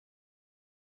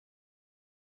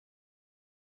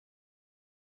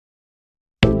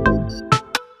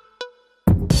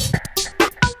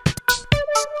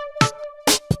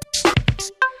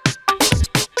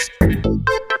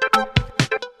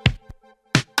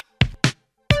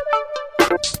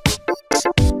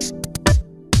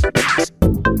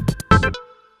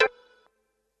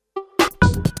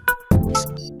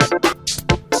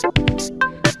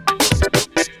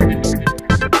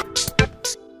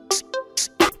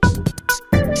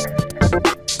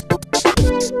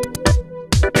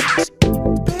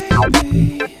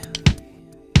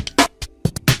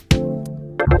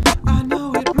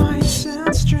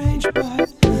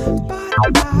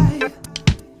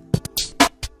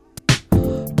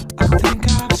think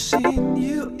I've seen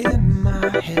you in my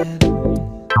head.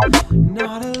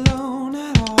 Not alone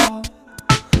at all.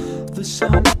 The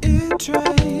sun, it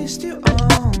traced you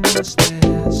on the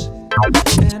stairs.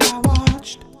 And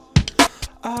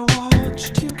I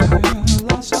watched you, girl,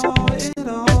 I saw it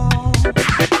all.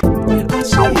 When I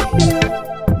see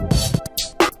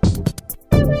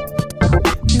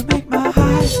you make my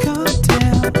eyes come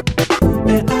down.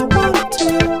 And I want to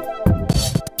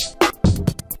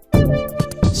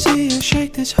see you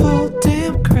shake this whole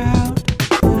damn crowd.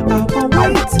 I won't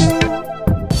wait till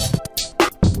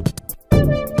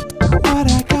what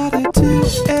I gotta do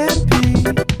and be.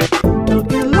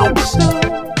 Don't you look so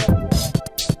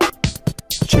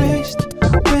chased?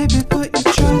 Baby, put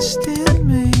your trust in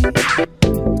me.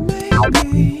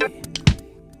 Maybe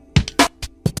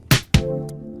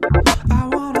I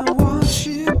wanna watch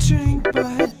you drink,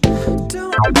 but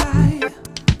don't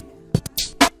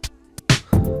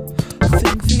I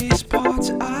think these parts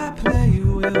I play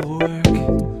will work.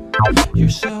 You're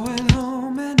so at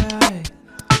home and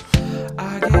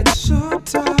I get so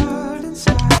tired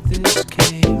inside this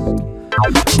game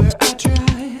where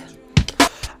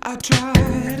I try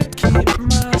to keep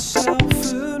myself,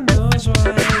 who knows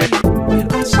why.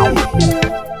 When I see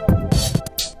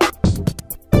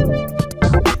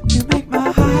you make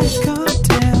my eyes come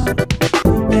down.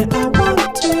 And I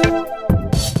want to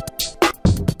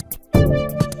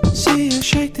see you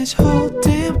shake this whole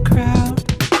damn crowd.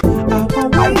 I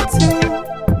won't wait till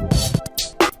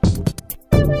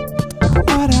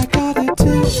what I gotta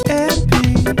do and be.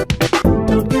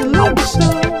 Don't you look so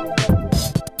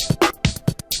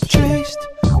chased?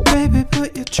 Baby,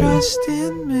 put your trust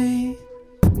in me.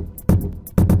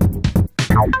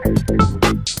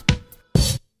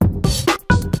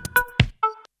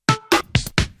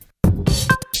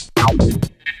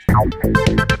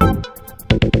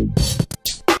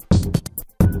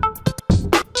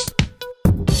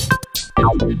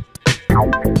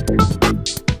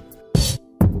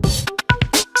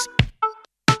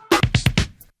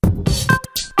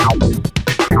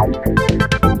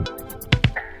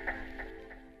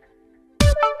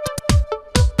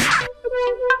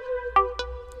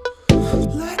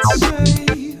 Let's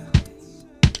say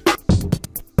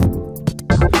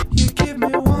you give me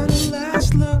one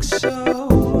last look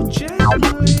so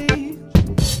gently.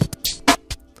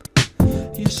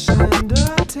 You send a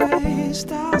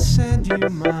taste, I'll send you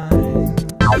mine.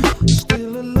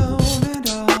 Still alone and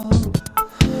all.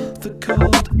 The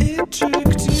cold, it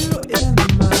tricked you in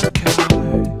my car.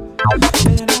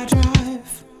 And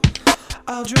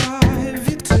I'll drive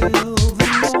you till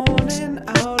the morning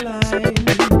outline.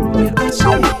 When I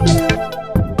see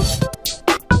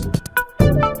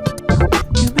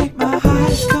you make my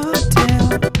eyes come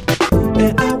down.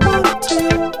 And I want to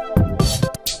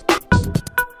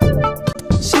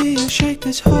see you shake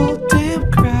this whole damn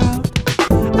crowd.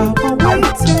 I won't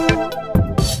wait till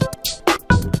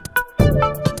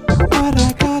what I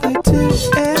gotta do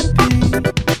and be.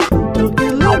 Don't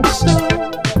you look so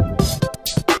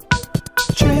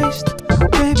chased?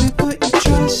 Baby, put your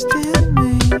trust in